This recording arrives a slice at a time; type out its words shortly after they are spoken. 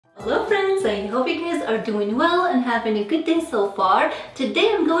Hello friends, I hope you guys are doing well and having a good day so far.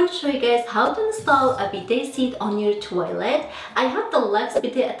 Today I'm going to show you guys how to install a bidet seat on your toilet. I had the Lux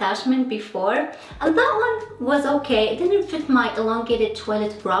bidet attachment before and that one was okay. It didn't fit my elongated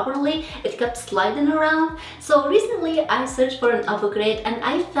toilet properly. It kept sliding around. So recently I searched for an upgrade and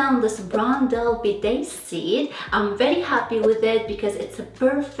I found this Brondell bidet seat. I'm very happy with it because it's a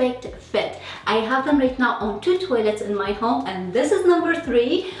perfect fit. I have them right now on 2 toilets in my home and this is number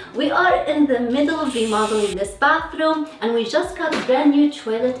 3. We are in the middle of remodeling this bathroom and we just got a brand new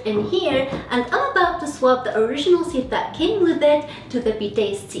toilet in here, and I'm about to swap the original seat that came with it to the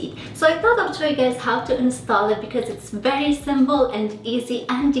bidet seat. So I thought I'd show you guys how to install it because it's very simple and easy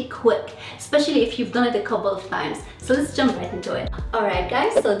and quick, especially if you've done it a couple of times. So let's jump right into it. Alright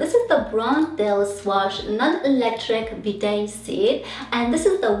guys, so this is the Brondell Swash non-electric bidet seat and this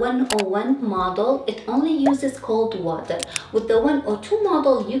is the 101 model. It only uses cold water. With the 102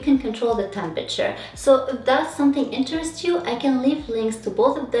 model you can control the temperature. So if that's something interests you, I can leave links to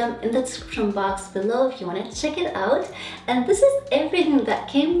both of them in the description box below if you want to check it out. And this is everything that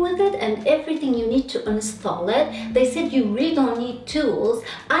came with it and everything you need to install it. They said you really don't need tools.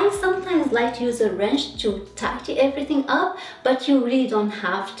 I sometimes like to use a wrench to tidy everything up, but you really don't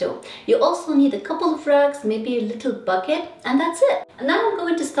have to. You also need a couple of racks, maybe a little bucket, and that's it. And now I'm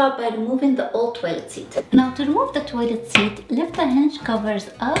going to start by removing the old toilet seat. Now to remove the toilet seat, lift the hinge covers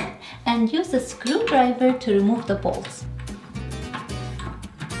up and use a screwdriver to remove the bolts.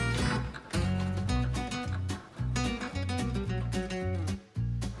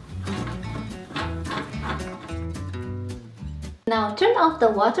 Now turn off the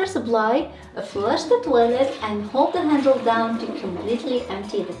water supply, flush the toilet and hold the handle down to completely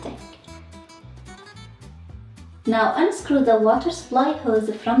empty the tank. Now unscrew the water supply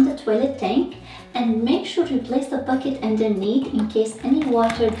hose from the toilet tank and make sure to place the bucket underneath in case any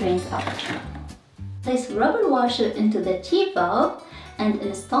water drains out. Place rubber washer into the T-valve and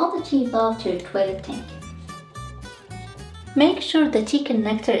install the T-valve to your toilet tank. Make sure the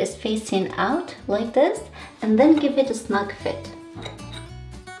T-connector is facing out like this and then give it a snug fit.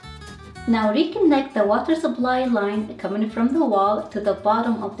 Now reconnect the water supply line coming from the wall to the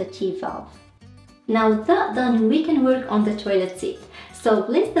bottom of the T-valve. Now with that done, we can work on the toilet seat. So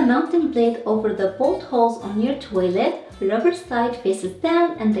place the mounting blade over the bolt holes on your toilet, rubber side faces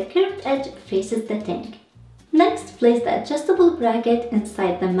down and the curved edge faces the tank. Next, place the adjustable bracket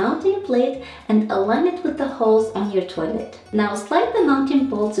inside the mounting plate and align it with the holes on your toilet. Now slide the mounting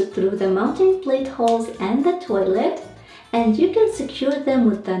bolts through the mounting plate holes and the toilet, and you can secure them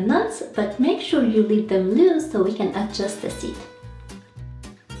with the nuts, but make sure you leave them loose so we can adjust the seat.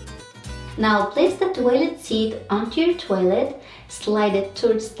 Now place the toilet seat onto your toilet, slide it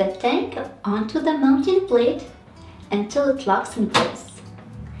towards the tank onto the mounting plate until it locks in place.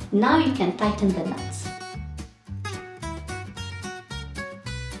 Now you can tighten the nuts.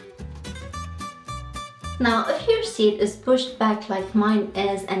 Now if your seat is pushed back like mine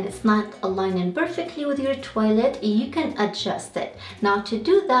is and it's not aligning perfectly with your toilet, you can adjust it. Now to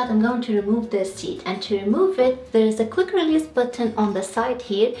do that, I'm going to remove this seat, and to remove it, there is a quick release button on the side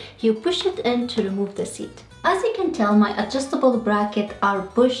here. You push it in to remove the seat. As you can tell, my adjustable brackets are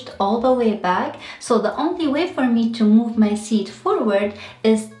pushed all the way back, so the only way for me to move my seat forward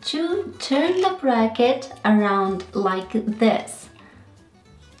is to turn the bracket around like this.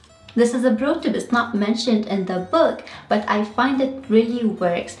 This is a pro tip, it's not mentioned in the book, but I find it really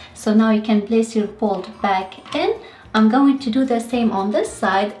works. So now you can place your bolt back in. I'm going to do the same on this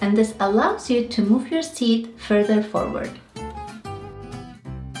side, and this allows you to move your seat further forward.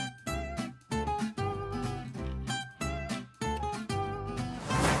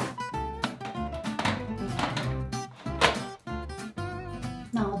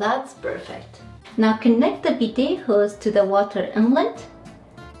 Now that's perfect. Now connect the bidet hose to the water inlet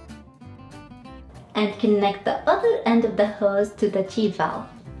and connect the other end of the hose to the T-valve.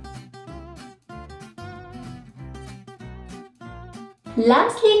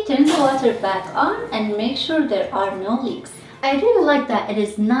 Lastly, turn the water back on and make sure there are no leaks. I really like that it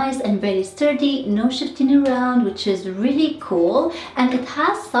is nice and very sturdy, no shifting around, which is really cool, and it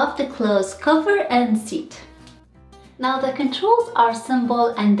has soft close cover and seat. Now the controls are simple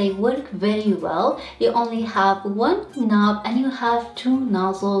and they work very well. You only have one knob and you have 2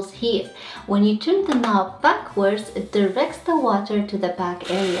 nozzles here. When you turn the knob backwards, it directs the water to the back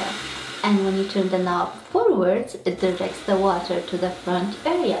area. And when you turn the knob forwards, it directs the water to the front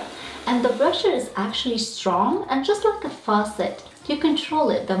area. And the brusher is actually strong and just like a faucet. You control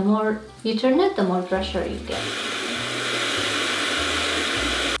it. The more you turn it, the more pressure you get.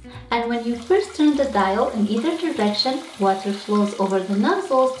 And when you first turn the dial in either direction, water flows over the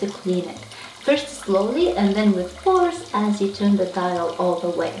nozzles to clean it. First slowly and then with force as you turn the dial all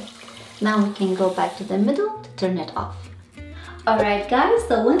the way. Now we can go back to the middle to turn it off. Alright guys,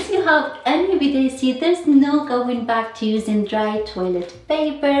 so once you have any bidet seat, there's no going back to using dry toilet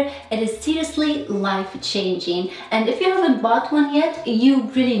paper. It is seriously life-changing. And if you haven't bought one yet, you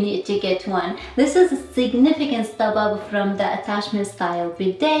really need to get one. This is a significant step up from the attachment style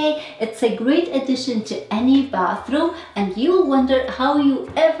bidet. It's a great addition to any bathroom, and you'll wonder how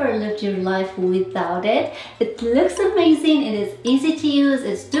you ever lived your life without it. It looks amazing, it is easy to use,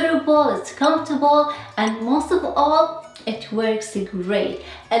 it's durable, it's comfortable, and most of all, it works great.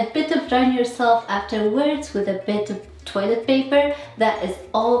 A bit of drying yourself afterwards with a bit of toilet paper, that is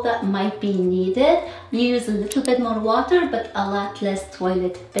all that might be needed. You use a little bit more water but a lot less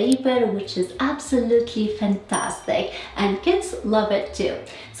toilet paper, which is absolutely fantastic, and kids love it too.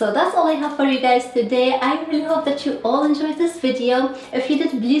 So that's all I have for you guys today. I really hope that you all enjoyed this video. If you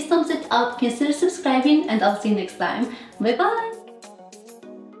did, please thumbs it up, consider subscribing, and I'll see you next time. Bye bye.